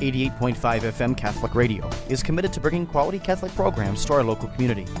 WSFI 88.5 FM Catholic Radio is committed to bringing quality Catholic programs to our local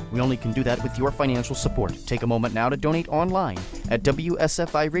community. We only can do that with your financial support. Take a moment now to donate online at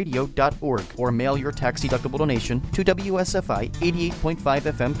WSFIRadio.org or mail your tax-deductible donation to WSFI 88.5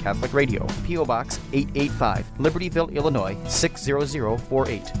 FM Catholic Radio, P.O. Box 885, Libertyville, Illinois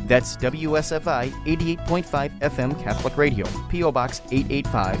 60048. That's WSFI 88.5 FM Catholic Radio, P.O. Box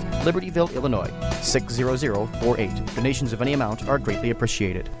 885, Libertyville, Illinois 60048. Donations of any amount are greatly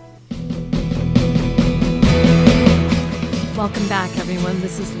appreciated. Welcome back, everyone.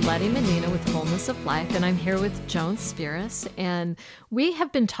 This is Letty Medina with Fullness of Life, and I'm here with Joan Spyris, and we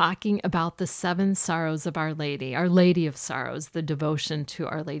have been talking about the 7 sorrows of Our Lady of Sorrows, the devotion to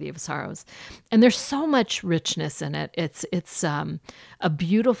Our Lady of Sorrows. And there's so much richness in it. It's a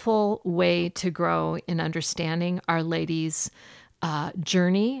beautiful way to grow in understanding Our Lady's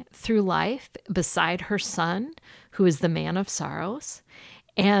journey through life beside her son, who is the man of sorrows.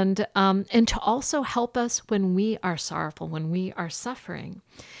 And to also help us when we are sorrowful, when we are suffering.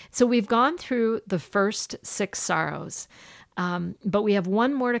 So we've gone through the first 6 sorrows, but we have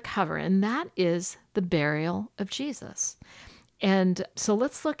one more to cover, and that is the burial of Jesus. And so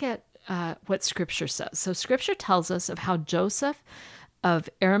let's look at what Scripture says. So Scripture tells us of how Joseph of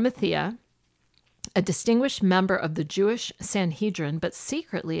Arimathea, a distinguished member of the Jewish Sanhedrin, but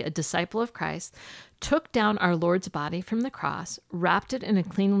secretly a disciple of Christ, took down our Lord's body from the cross, wrapped it in a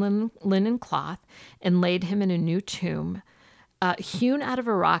clean linen cloth, and laid him in a new tomb, hewn out of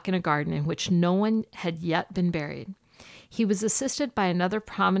a rock in a garden in which no one had yet been buried. He was assisted by another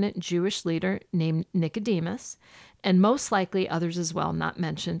prominent Jewish leader named Nicodemus, and most likely others as well, not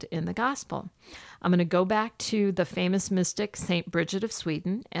mentioned in the gospel. I'm going to go back to the famous mystic Saint Bridget of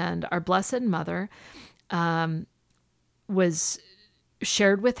Sweden, and our Blessed Mother was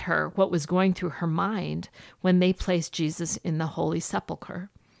shared with her what was going through her mind when they placed Jesus in the Holy Sepulchre.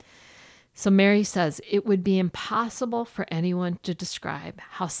 So Mary says, "It would be impossible for anyone to describe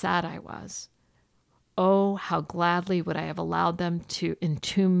how sad I was. Oh, how gladly would I have allowed them to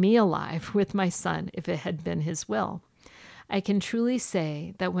entomb me alive with my son if it had been his will. I can truly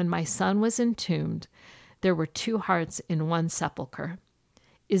say that when my son was entombed, there were 2 hearts in one sepulchre.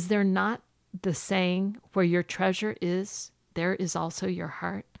 Is there not the saying, where your treasure is, there is also your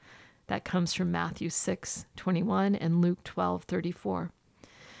heart?" That comes from Matthew 6:21 and Luke 12:34.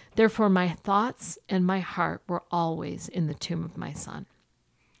 Therefore, my thoughts and my heart were always in the tomb of my son.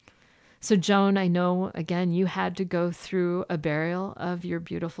 So, Joan, I know, again, you had to go through a burial of your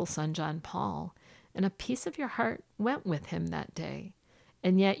beautiful son, John Paul, and a piece of your heart went with him that day.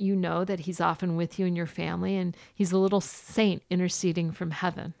 And yet you know that he's often with you and your family, and he's a little saint interceding from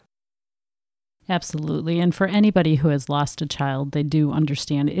heaven. Absolutely. And for anybody who has lost a child, they do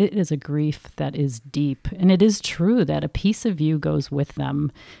understand it is a grief that is deep. And it is true that a piece of you goes with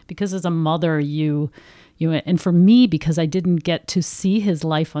them, because as a mother, and for me, because I didn't get to see his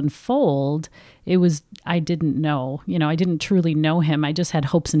life unfold, I didn't know, I didn't truly know him. I just had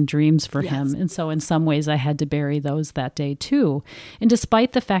hopes and dreams for him. And so in some ways I had to bury those that day too. And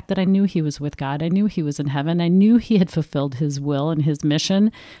despite the fact that I knew he was with God, I knew he was in heaven, I knew he had fulfilled his will and his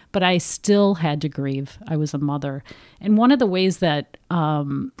mission, but I still had to grieve. I was a mother. And one of the ways that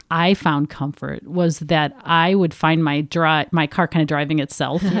I found comfort was that I would find my car kind of driving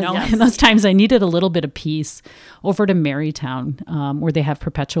itself, Yes. In those times I needed a little bit of peace, over to Marytown, where they have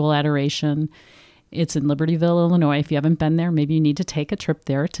perpetual adoration. It's in Libertyville, Illinois. If you haven't been there, maybe you need to take a trip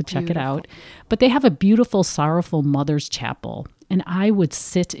there to check it out. But they have a beautiful, sorrowful mother's chapel. And I would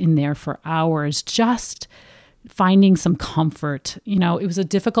sit in there for hours just finding some comfort. It was a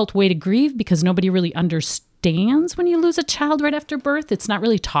difficult way to grieve because nobody really understands when you lose a child right after birth. It's not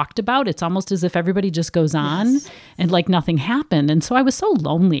really talked about. It's almost as if everybody just goes on and like nothing happened. And so I was so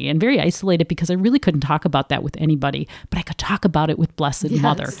lonely and very isolated because I really couldn't talk about that with anybody, but I could talk about it with Blessed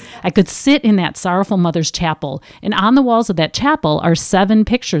Mother. I could sit in that sorrowful mother's chapel, and on the walls of that chapel are 7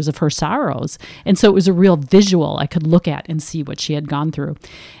 pictures of her sorrows. And so it was a real visual I could look at and see what she had gone through.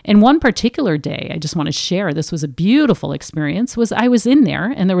 And one particular day, I just want to share, this was a beautiful experience, was I was in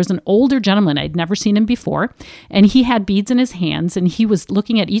there and there was an older gentleman. I'd never seen him before. And he had beads in his hands and he was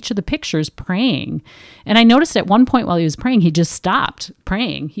looking at each of the pictures praying. And I noticed at one point while he was praying, he just stopped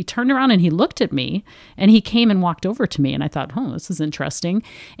praying. He turned around and he looked at me and he came and walked over to me. And I thought, this is interesting.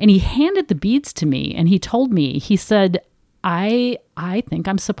 And he handed the beads to me and he told me, he said, I think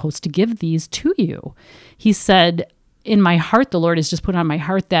I'm supposed to give these to you. He said, in my heart, the Lord has just put on my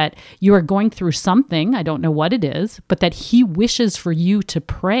heart that you are going through something, I don't know what it is, but that he wishes for you to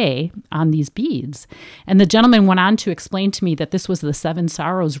pray on these beads. And the gentleman went on to explain to me that this was the 7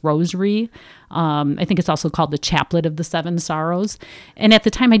 Sorrows Rosary. I think it's also called the Chaplet of the 7 Sorrows. And at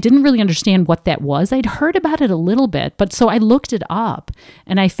the time, I didn't really understand what that was. I'd heard about it a little bit, but so I looked it up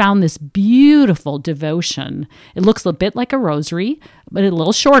and I found this beautiful devotion. It looks a bit like a rosary, but a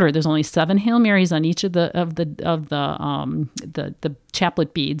little shorter. There's only 7 Hail Marys on each of the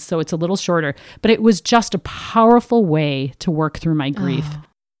chaplet beads, so it's a little shorter. But it was just a powerful way to work through my grief.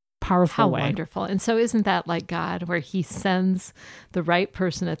 Powerful way. How wonderful. And so isn't that like God, where he sends the right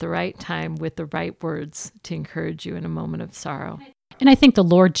person at the right time with the right words to encourage you in a moment of sorrow? And I think the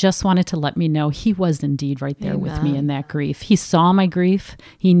Lord just wanted to let me know he was indeed right there with me in that grief. He saw my grief.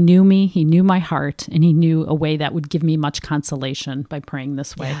 He knew me. He knew my heart. And he knew a way that would give me much consolation by praying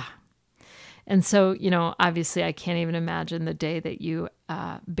this way. Yeah. And so, obviously I can't even imagine the day that you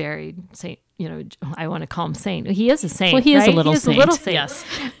buried Saint, I want to call him Saint. He is a saint. Well, he is right? a little saint. He is a little saint.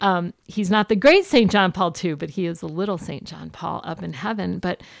 Yes. He's not the great St. John Paul II, but he is a little St. John Paul up in heaven.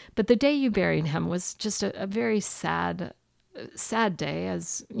 But the day you buried him was just a very sad day,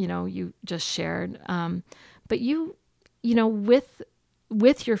 as you just shared. But you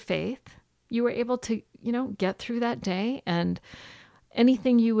with your faith, you were able to get through that day. And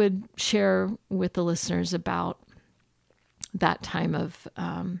anything you would share with the listeners about that time of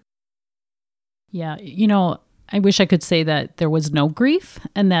Yeah, I wish I could say that there was no grief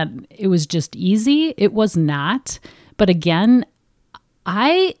and that it was just easy. It was not. But again,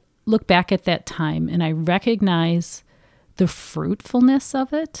 I look back at that time and I recognize the fruitfulness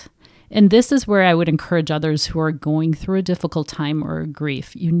of it. And this is where I would encourage others who are going through a difficult time or a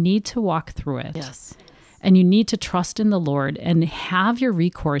grief. You need to walk through it. Yes. And you need to trust in the Lord and have your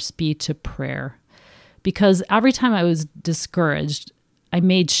recourse be to prayer. Because every time I was discouraged, I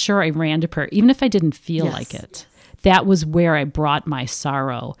made sure I ran to prayer, even if I didn't feel like it. That was where I brought my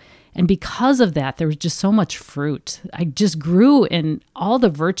sorrow. And because of that, there was just so much fruit. I just grew in all the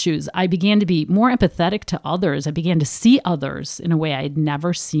virtues. I began to be more empathetic to others. I began to see others in a way I had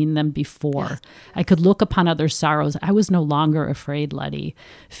never seen them before. Yes. I could look upon others' sorrows. I was no longer afraid, Letty.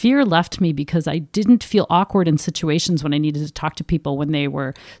 Fear left me because I didn't feel awkward in situations when I needed to talk to people when they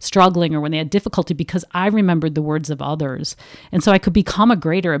were struggling or when they had difficulty, because I remembered the words of others. And so I could become a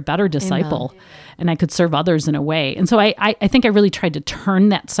better disciple. Amen. And I could serve others in a way. And so I think I really tried to turn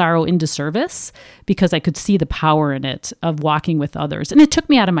that sorrow into service because I could see the power in it of walking with others. And it took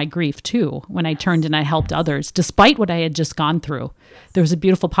me out of my grief too when I turned and I helped others despite what I had just gone through. There was a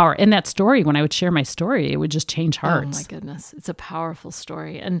beautiful power in that story. When I would share my story, it would just change hearts. Oh my goodness. It's a powerful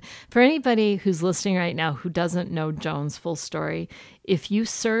story. And for anybody who's listening right now who doesn't know Joan's full story, if you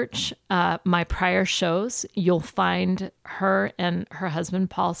search my prior shows, you'll find her and her husband,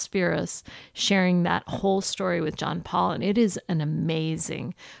 Paul Spheris, sharing that whole story with John Paul. And it is an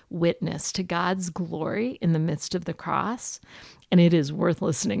amazing witness to God's glory in the midst of the cross. And it is worth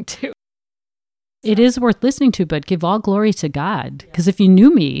listening to. It is worth listening to, but give all glory to God. Because if you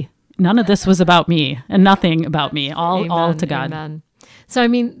knew me, none of this was about me and nothing about me, all to God. Amen. So,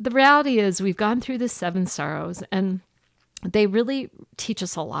 the reality is we've gone through the 7 sorrows, and they really teach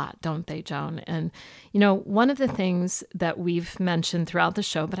us a lot, don't they, Joan? And, one of the things that we've mentioned throughout the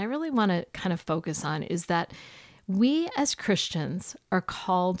show, but I really want to kind of focus on, is that we as Christians are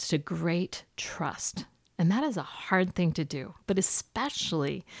called to great trust And that is a hard thing to do, but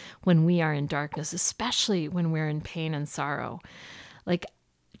especially when we are in darkness, especially when we're in pain and sorrow. Like,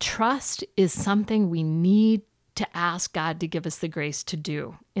 trust is something we need to ask God to give us the grace to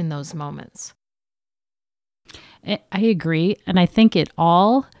do in those moments. I agree. And I think it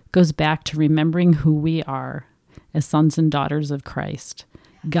all goes back to remembering who we are as sons and daughters of Christ.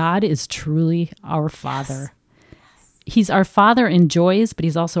 God is truly our Father. Yes. He's our Father in joys, but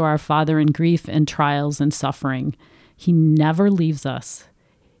he's also our Father in grief and trials and suffering. He never leaves us.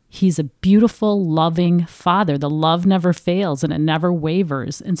 He's a beautiful, loving Father. The love never fails and it never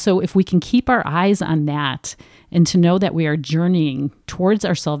wavers. And so if we can keep our eyes on that and to know that we are journeying towards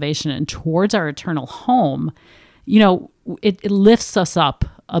our salvation and towards our eternal home, it lifts us up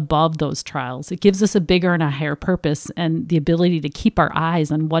above those trials. It gives us a bigger and a higher purpose and the ability to keep our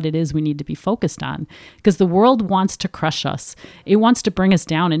eyes on what it is we need to be focused on. Because the world wants to crush us. It wants to bring us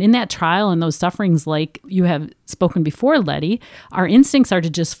down. And in that trial and those sufferings, like you have spoken before, Letty, our instincts are to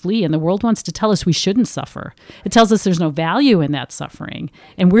just flee. And the world wants to tell us we shouldn't suffer. It tells us there's no value in that suffering.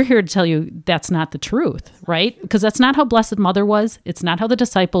 And we're here to tell you that's not the truth, right? Because that's not how Blessed Mother was. It's not how the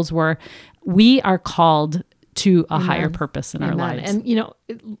disciples were. We are called to a higher purpose in our lives. And,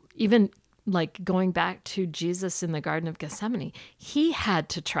 even like going back to Jesus in the Garden of Gethsemane, he had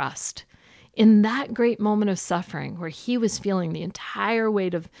to trust in that great moment of suffering where he was feeling the entire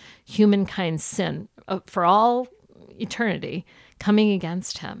weight of humankind's sin for all eternity coming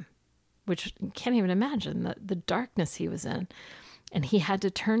against him, which you can't even imagine the darkness he was in. And he had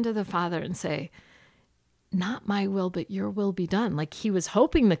to turn to the Father and say, not my will, but your will be done. Like, he was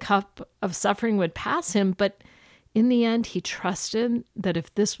hoping the cup of suffering would pass him, but in the end, he trusted that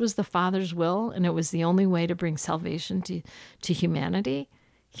if this was the Father's will and it was the only way to bring salvation to humanity,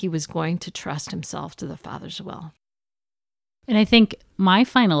 he was going to trust himself to the Father's will. And I think my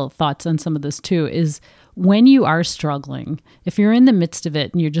final thoughts on some of this too is when you are struggling, if you're in the midst of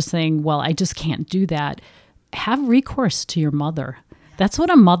it and you're just saying, well, I just can't do that, have recourse to your mother. That's what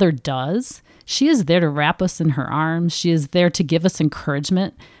a mother does. She is there to wrap us in her arms. She is there to give us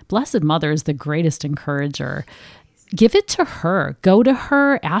encouragement. Blessed Mother is the greatest encourager. Give it to her. Go to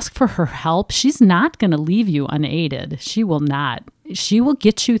her. Ask for her help. She's not going to leave you unaided. She will not. She will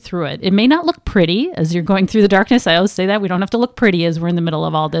get you through it. It may not look pretty as you're going through the darkness. I always say that. We don't have to look pretty as we're in the middle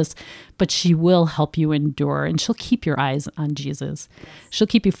of all this, but she will help you endure, and she'll keep your eyes on Jesus. She'll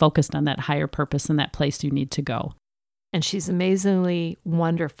keep you focused on that higher purpose and that place you need to go. And she's amazingly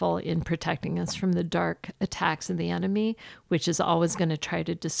wonderful in protecting us from the dark attacks of the enemy, which is always going to try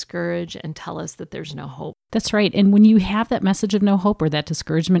to discourage and tell us that there's no hope. That's right. And when you have that message of no hope or that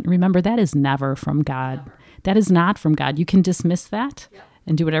discouragement, remember that is never from God. Never. That is not from God. You can dismiss that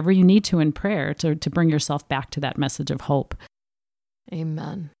and do whatever you need to in prayer to bring yourself back to that message of hope.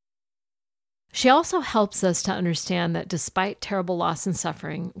 Amen. She also helps us to understand that despite terrible loss and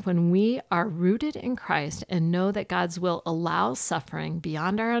suffering, when we are rooted in Christ and know that God's will allows suffering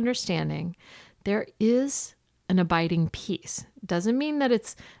beyond our understanding, there is an abiding peace. Doesn't mean that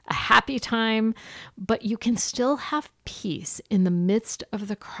it's a happy time, but you can still have peace in the midst of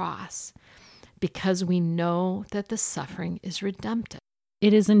the cross because we know that the suffering is redemptive.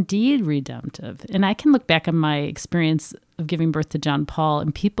 It is indeed redemptive. And I can look back on my experience of giving birth to John Paul,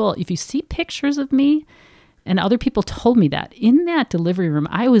 and people, if you see pictures of me, and other people told me that, in that delivery room,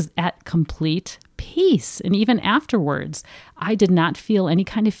 I was at complete peace. And even afterwards, I did not feel any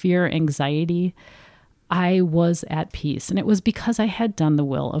kind of fear or anxiety. I was at peace. And it was because I had done the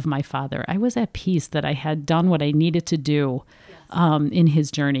will of my Father. I was at peace that I had done what I needed to do in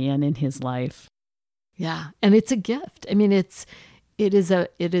his journey and in his life. Yeah. And it's a gift. I mean, it is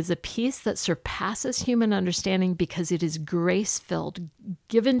a peace that surpasses human understanding because it is grace-filled,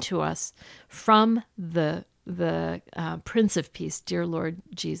 given to us from the Prince of Peace, dear Lord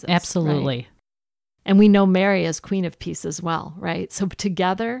Jesus. Absolutely. Right? And we know Mary as Queen of Peace as well, right? So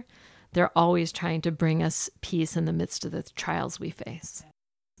together, they're always trying to bring us peace in the midst of the trials we face.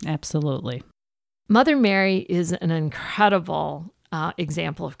 Absolutely. Mother Mary is an incredible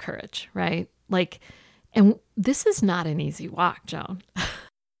example of courage, right? And this is not an easy walk, Joan.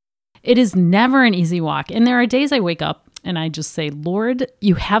 It is never an easy walk. And there are days I wake up and I just say, Lord,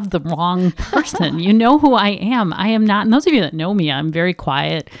 you have the wrong person. You know who I am. I am not. And those of you that know me, I'm very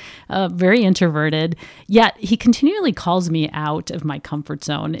quiet, very introverted. Yet he continually calls me out of my comfort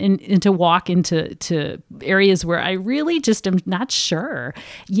zone and to walk into areas where I really just am not sure.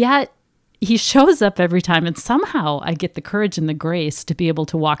 Yet he shows up every time, and somehow I get the courage and the grace to be able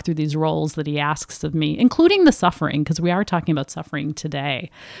to walk through these roles that he asks of me, including the suffering, because we are talking about suffering today.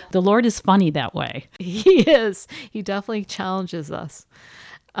 The Lord is funny that way. He is. He definitely challenges us.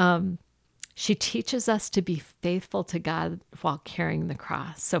 She teaches us to be faithful to God while carrying the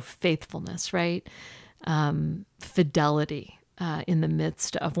cross. So faithfulness, right? Fidelity in the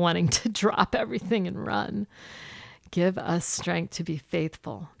midst of wanting to drop everything and run. Give us strength to be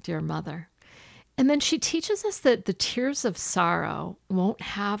faithful, dear Mother. And then she teaches us that the tears of sorrow won't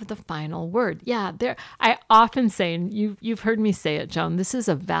have the final word. Yeah, I often say, and you've heard me say it, Joan, this is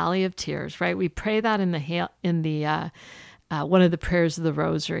a valley of tears, right? We pray that in the one of the prayers of the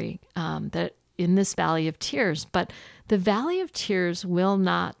Rosary, that in this valley of tears. But the valley of tears will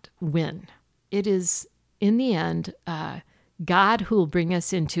not win. It is, in the end, God who will bring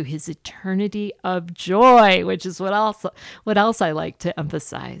us into his eternity of joy, which is what else I like to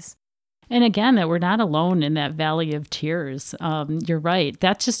emphasize. And again, that we're not alone in that valley of tears. You're right.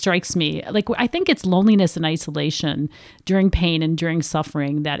 That just strikes me. Like, I think it's loneliness and isolation during pain and during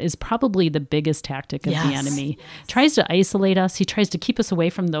suffering that is probably the biggest tactic of the enemy. Tries to isolate us. He tries to keep us away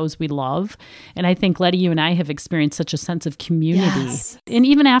from those we love. And I think, Letty, you and I have experienced such a sense of community. Yes. And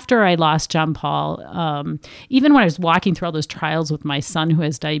even after I lost John Paul, even when I was walking through all those trials with my son who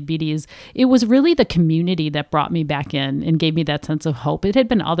has diabetes, it was really the community that brought me back in and gave me that sense of hope. It had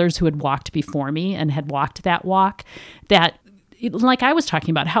been others who had walked before me and had walked that walk that, like I was talking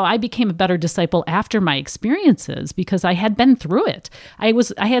about, how I became a better disciple after my experiences because I had been through it. I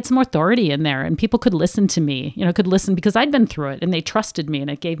had some authority in there and people could listen to me, could listen because I'd been through it and they trusted me and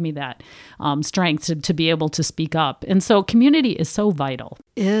it gave me that strength to be able to speak up. And so community is so vital.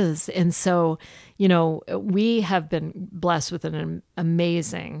 And so, we have been blessed with an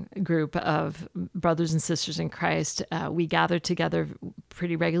amazing group of brothers and sisters in Christ. We gather together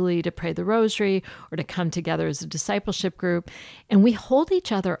pretty regularly to pray the Rosary or to come together as a discipleship group, and we hold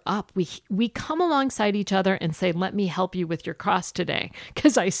each other up. We come alongside each other and say, let me help you with your cross today,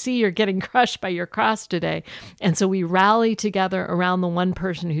 because I see you're getting crushed by your cross today. And so we rally together around the one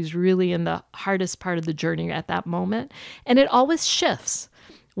person who's really in the hardest part of the journey at that moment. And it always shifts.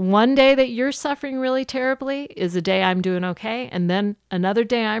 One day that you're suffering really terribly is a day I'm doing okay. And then another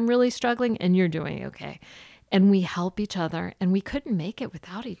day I'm really struggling and you're doing okay. And we help each other, and we couldn't make it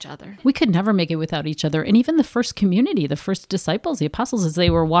without each other. We could never make it without each other. And even the first community, the first disciples, the apostles, as they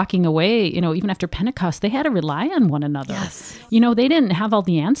were walking away, even after Pentecost, they had to rely on one another. Yes. They didn't have all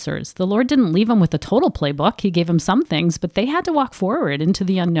the answers. The Lord didn't leave them with a total playbook. He gave them some things, but they had to walk forward into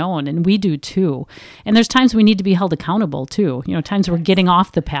the unknown, and we do too. And there's times we need to be held accountable too. Times we're getting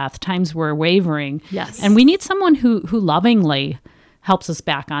off the path, times we're wavering. Yes. And we need someone who lovingly helps us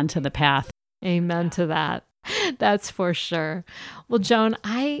back onto the path. Amen to that. That's for sure. Well, Joan,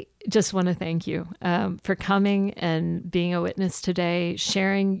 I just want to thank you for coming and being a witness today,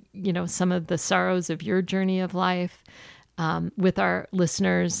 sharing, some of the sorrows of your journey of life with our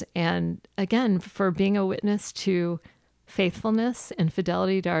listeners. And again, for being a witness to faithfulness and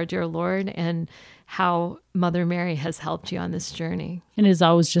fidelity to our dear Lord and how Mother Mary has helped you on this journey. And it is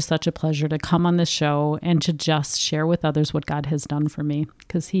always just such a pleasure to come on this show and to just share with others what God has done for me,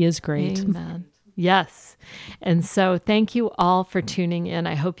 because he is great. Amen. Yes. And so thank you all for tuning in.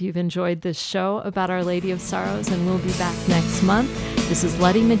 I hope you've enjoyed this show about Our Lady of Sorrows, and we'll be back next month. This is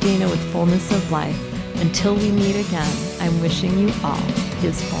Letty Medina with Fullness of Life. Until we meet again, I'm wishing you all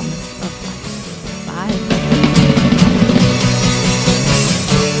his fullness of life. Bye.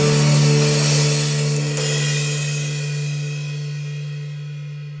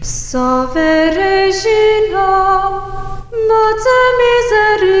 Salve Regina, Mater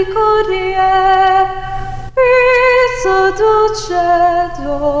Misericordiae, Pizza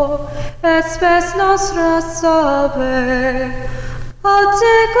dulcedo, et spes nostra salve. A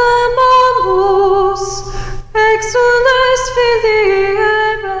te clamamus, exules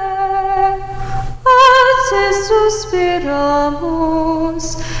filii me, a te suspiramus,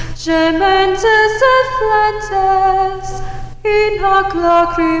 gementes et flentes, in hac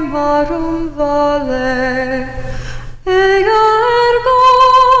lacrimarum vale. Ea ergo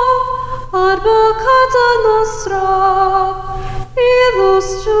advocata nostra, illus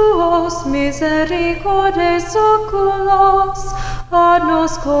tuos misericordes oculos ad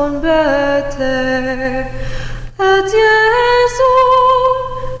nos convete. Et Iesum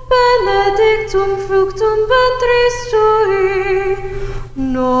benedictum fructum ventris tui,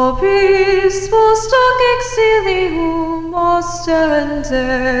 nobis post hoc exilium ostende.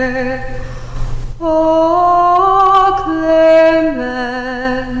 O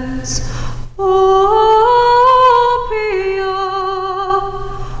clemens, O